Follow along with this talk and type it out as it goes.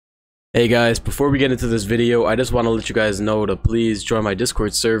Hey guys, before we get into this video, I just want to let you guys know to please join my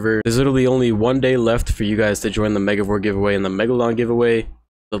Discord server. There's literally only one day left for you guys to join the Megavore giveaway and the Megalon giveaway.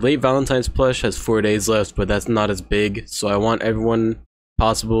 The late Valentine's plush has 4 days left, but that's not as big, so I want everyone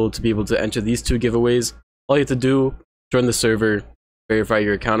possible to be able to enter these two giveaways. All you have to do, join the server, verify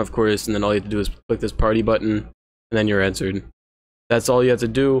your account of course, and then all you have to do is click this party button, and then you're entered. That's all you have to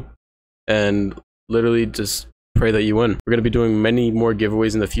do, and literally just pray that you win. We're going to be doing many more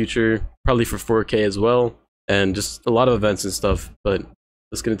giveaways in the future, probably for 4K as well, and just a lot of events and stuff, but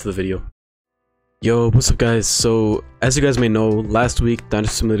let's get into the video. Yo, what's up guys? So, as you guys may know, last week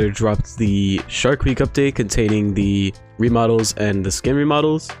Dinosaur Simulator dropped the Shark Week update containing the remodels and the skin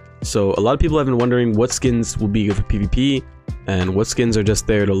remodels. So, a lot of people have been wondering what skins will be good for PvP, and what skins are just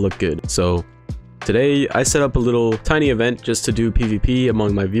there to look good. So, today, I set up a little tiny event just to do PvP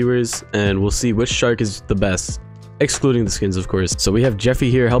among my viewers, and we'll see which shark is the best, excluding the skins of course. So we have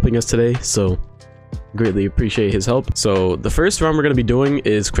Jeffy here helping us today, so greatly appreciate his help. So the first round we're going to be doing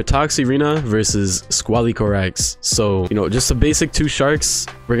is Kratox Arena versus Squally Corax. So, you know, just the basic two sharks,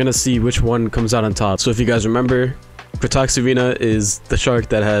 we're going to see which one comes out on top. So if you guys remember, Kratox Arena is the shark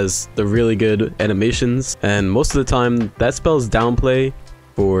that has the really good animations, and most of the time that spells downplay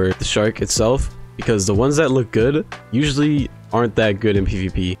for the shark itself, because the ones that look good usually aren't that good in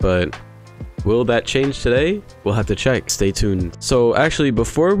PvP. But will that change today? We'll have to check. Stay tuned. So actually,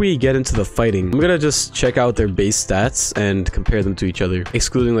 before we get into the fighting, I'm gonna just check out their base stats and compare them to each other,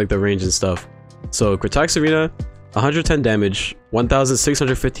 excluding like the range and stuff. So Kratox Arena, 110 damage,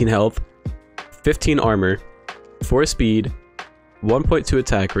 1615 health, 15 armor, 4 speed, 1.2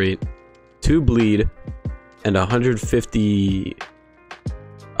 attack rate, 2 bleed, and 150...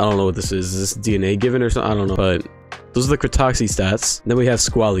 I don't know what this is. Is this DNA given or something? I don't know. But those are the Kratoxy stats. Then we have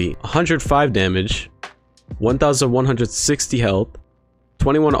Squally. 105 damage, 1160 health,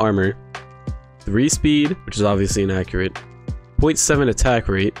 21 armor, 3 speed, which is obviously inaccurate, 0.7 attack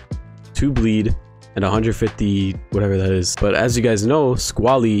rate, 2 bleed, and 150 whatever that is. But as you guys know,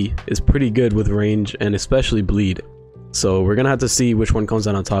 Squally is pretty good with range and especially bleed. So we're gonna have to see which one comes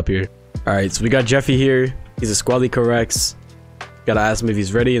out on top here. Alright, so we got Jeffy here. He's a Squally Corax. Gotta ask him if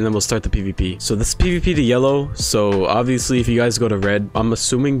he's ready, and then we'll start the PvP. So this is PvP to yellow, so obviously if you guys go to red, I'm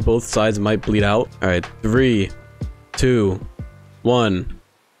assuming both sides might bleed out. Alright, 3, 2, 1,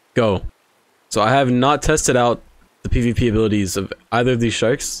 go. So I have not tested out the PvP abilities of either of these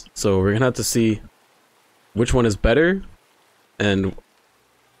sharks, so we're gonna have to see which one is better. And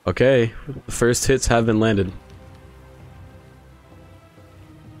okay, the first hits have been landed.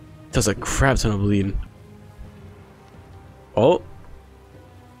 Does a crap ton of bleed. Oh.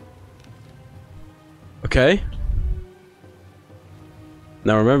 Okay.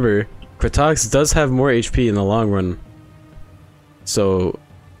 Now remember, Kratox does have more HP in the long run. So,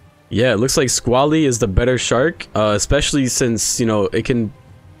 yeah, it looks like Squally is the better shark, especially since, you know, it can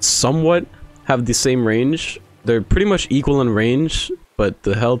somewhat have the same range. They're pretty much equal in range, but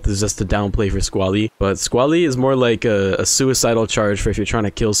the health is just a downplay for Squally. But Squally is more like a suicidal charge for if you're trying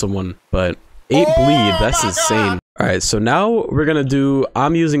to kill someone. But 8 bleed, that's insane. Alright, so now we're gonna do,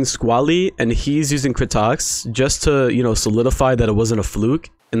 I'm using Squally and he's using Kratox, just to, you know, solidify that it wasn't a fluke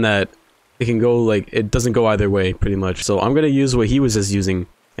and that it can go, like, it doesn't go either way pretty much. So I'm gonna use what he was just using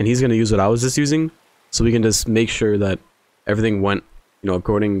and he's gonna use what I was just using, so we can just make sure that everything went, you know,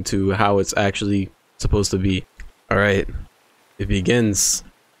 according to how it's actually supposed to be. Alright, it begins.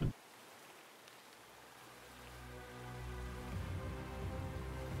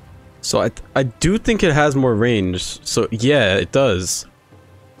 So I do think it has more range. So yeah, it does.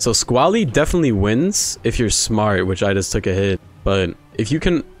 So Squally definitely wins if you're smart, which I just took a hit. But if you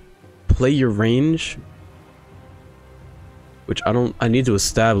can play your range, which I need to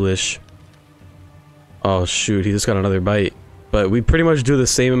establish. Oh shoot, he just got another bite. But we pretty much do the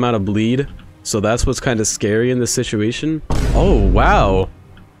same amount of bleed. So that's what's kind of scary in this situation. Oh wow.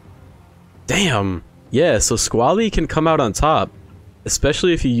 Damn. Yeah, so Squally can come out on top,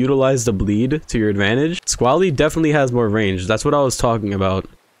 especially if you utilize the bleed to your advantage. Squally definitely has more range. That's what I was talking about.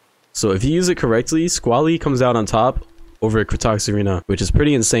 So if you use it correctly, Squally comes out on top over Kratox Arena, which is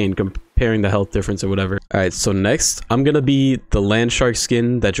pretty insane comparing the health difference or whatever. Alright, so next, I'm gonna be the land shark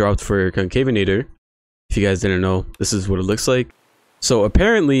skin that dropped for Concavinator. If you guys didn't know, this is what it looks like. So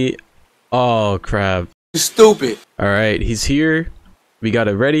apparently, oh crap. Stupid. Alright, he's here. We got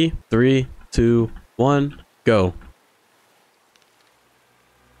it ready. 3, 2, 1, go.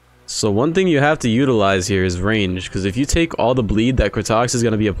 So one thing you have to utilize here is range, because if you take all the bleed that Kratox is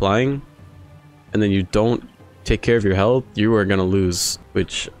going to be applying, and then you don't take care of your health, you are going to lose.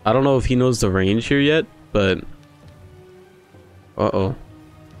 Which, I don't know if he knows the range here yet, but... Uh-oh.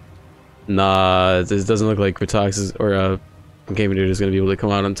 Nah, this doesn't look like Critox is, or Gaming is gonna be able to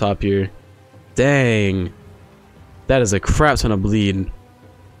come out on top here. Dang. That is a crap ton of bleed.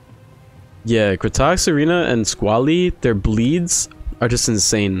 Yeah, Critox, Arena, and Squally, their bleeds are just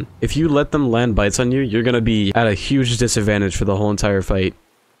insane. If you let them land bites on you, you're gonna be at a huge disadvantage for the whole entire fight.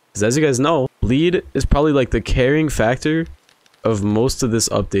 Because as you guys know, bleed is probably like the carrying factor of most of this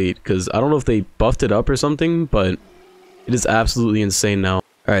update. Because I don't know if they buffed it up or something, but it is absolutely insane now.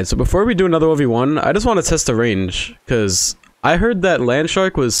 Alright, so before we do another 1v1, I just want to test the range. Because I heard that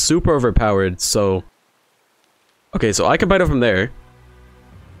Landshark was super overpowered, so... Okay, so I can bite him from there.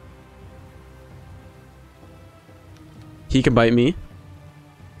 He can bite me.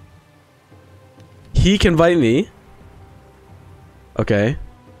 He can bite me. Okay.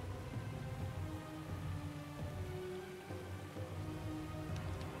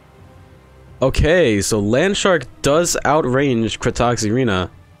 Okay, so Landshark does outrange Critox Arena,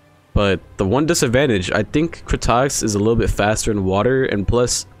 but the one disadvantage, I think Critox is a little bit faster in water, and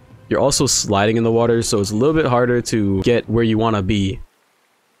plus, you're also sliding in the water, so it's a little bit harder to get where you want to be.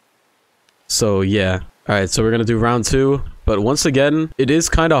 So yeah. Alright, so we're gonna do round 2, but once again, it is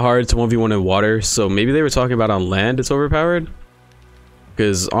kind of hard to 1v1 in water, so maybe they were talking about on land it's overpowered?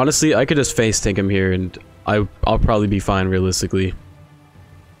 Because honestly, I could just face tank him here, and I'll probably be fine realistically.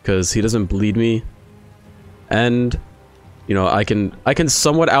 Because he doesn't bleed me, and you know I can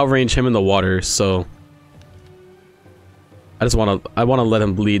somewhat outrange him in the water, so I want to let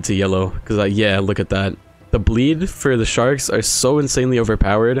him bleed to yellow, because yeah, look at that, the bleed for the sharks are so insanely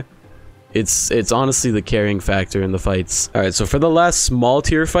overpowered. It's honestly the carrying factor in the fights. All right, so for the last small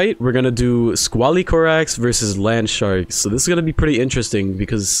tier fight, we're gonna do Squally Corax versus Land Sharks. So this is gonna be pretty interesting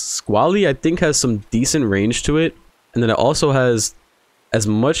because Squally I think has some decent range to it, and then it also has as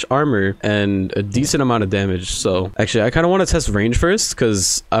much armor and a decent amount of damage. So actually I kind of want to test range first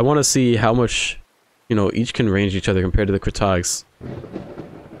because I want to see how much, you know, each can range each other compared to the Critox.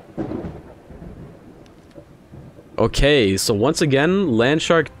 Okay, so once again,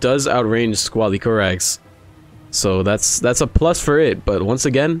 Landshark does outrange Squally Corax. So that's a plus for it, but once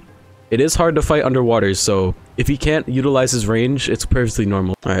again, it is hard to fight underwater, so if he can't utilize his range, it's perfectly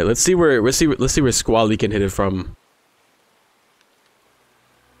normal. Alright, let's see where Squally can hit it from.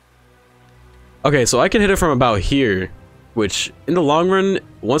 Okay, so I can hit it from about here, which in the long run,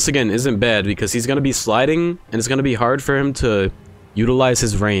 once again, isn't bad because he's gonna be sliding and it's gonna be hard for him to utilize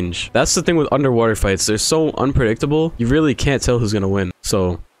his range. That's the thing with underwater fights, they're so unpredictable, you really can't tell who's gonna win.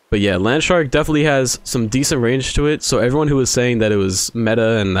 So, but yeah, Landshark definitely has some decent range to it, so everyone who was saying that it was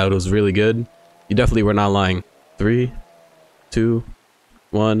meta and that it was really good, you definitely were not lying. 3, 2,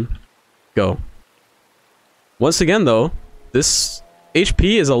 1, go. Once again though, this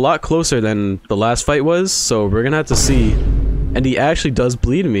HP is a lot closer than the last fight was, so we're gonna have to see. And he actually does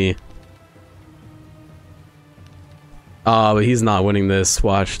bleed me. But he's not winning this.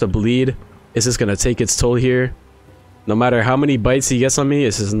 Watch, the bleed is just gonna take its toll here. No matter how many bites he gets on me,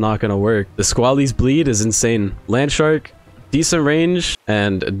 it's just not gonna work. The Squally's bleed is insane. Landshark, decent range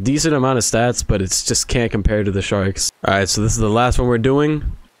and a decent amount of stats, but it's just can't compare to the sharks. Alright, so this is the last one we're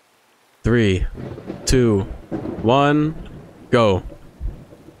doing. 3, 2, 1, go.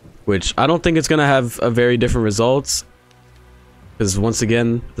 Which I don't think it's gonna have a very different results, because once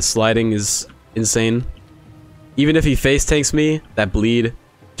again the sliding is insane. Even if he face tanks me, that bleed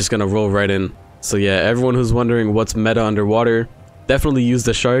just gonna roll right in. So yeah, everyone who's wondering what's meta underwater, definitely use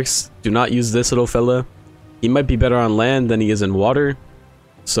the sharks. Do not use this little fella. He might be better on land than he is in water.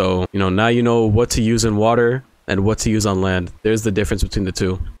 So, you know, now you know what to use in water and what to use on land. There's the difference between the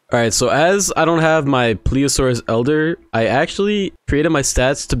two. Alright, so as I don't have my Plesiosaurus Elder, I actually created my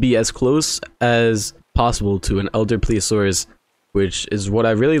stats to be as close as possible to an Elder Plesiosaurus, which is what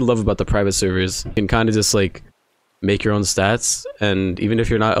I really love about the private servers. You can kind of just like make your own stats, and even if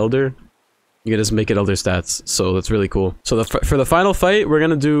you're not Elder, you can just make it Elder stats, so that's really cool. So for the final fight, we're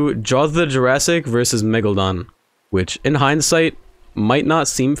gonna do Jaws of the Jurassic versus Megalodon, which in hindsight might not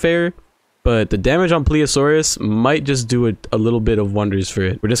seem fair, but the damage on Plesiosaurus might just do a little bit of wonders for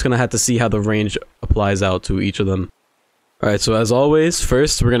it. We're just gonna have to see how the range applies out to each of them. Alright, so as always,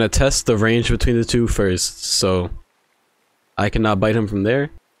 first we're gonna test the range between the two first. So I cannot bite him from there.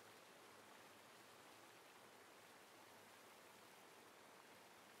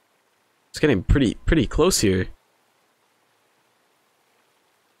 It's getting pretty close here.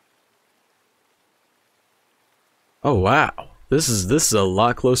 Oh wow. This is a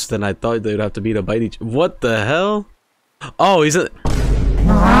lot closer than I thought they'd have to be to bite each. What the hell? Oh, he's a.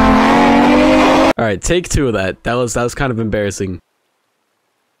 All right, take 2 of that. That was kind of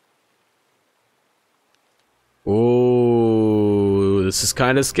this is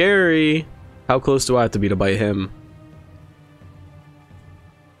kind of scary. How close do I have to be to bite him?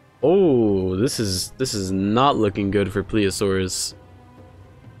 Oh, this is not looking good for Plesiosaurus.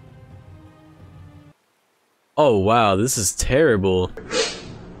 Oh wow, this is terrible.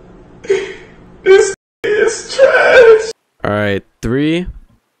 This is trash. All right, 3,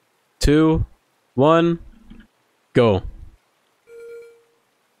 2, 1, go.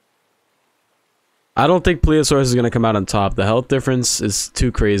 I don't think Plesiosaurus is gonna come out on top. The health difference is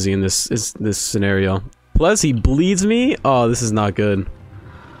too crazy in this scenario. Plus, he bleeds me. Oh, this is not good.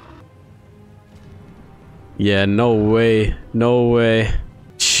 Yeah, no way, no way.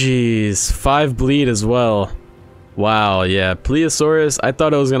 Jeez, 5 bleed as well. Wow, yeah, Plesiosaurus. I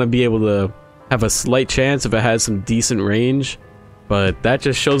thought I was gonna be able to have a slight chance if it had some decent range, but that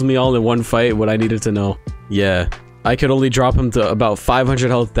just shows me all in one fight what I needed to know. Yeah. I could only drop him to about 500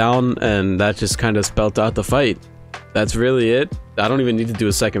 health down, and that just kind of spelt out the fight. That's really it. I don't even need to do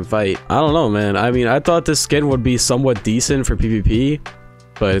a second fight. I don't know, man. I mean, I thought this skin would be somewhat decent for PvP,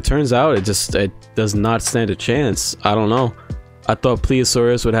 but it turns out it does not stand a chance. I don't know. I thought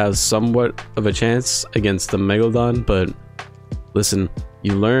Plesiosaurus would have somewhat of a chance against the Megalodon, but listen,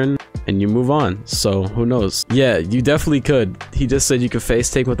 you learn and you move on, so who knows. Yeah, you definitely could. He just said you could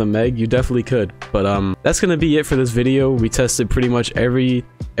face take with a Meg. You definitely could, but that's gonna be it for this video. We tested pretty much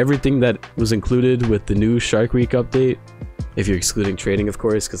everything that was included with the new Shark Week update, if you're excluding trading, of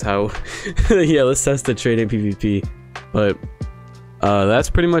course, because how yeah, let's test the trading PvP. But that's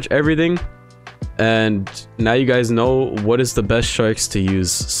pretty much everything, and now you guys know what is the best sharks to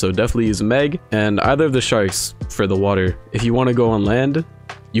use. So definitely use Meg and either of the sharks for the water. If you want to go on land,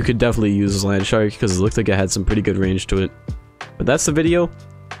 you could definitely use land shark because it looked like it had some pretty good range to it. But that's the video.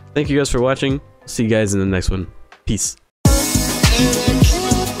 Thank you guys for watching. See you guys in the next one. Peace.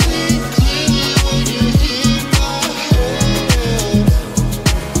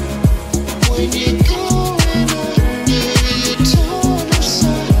 We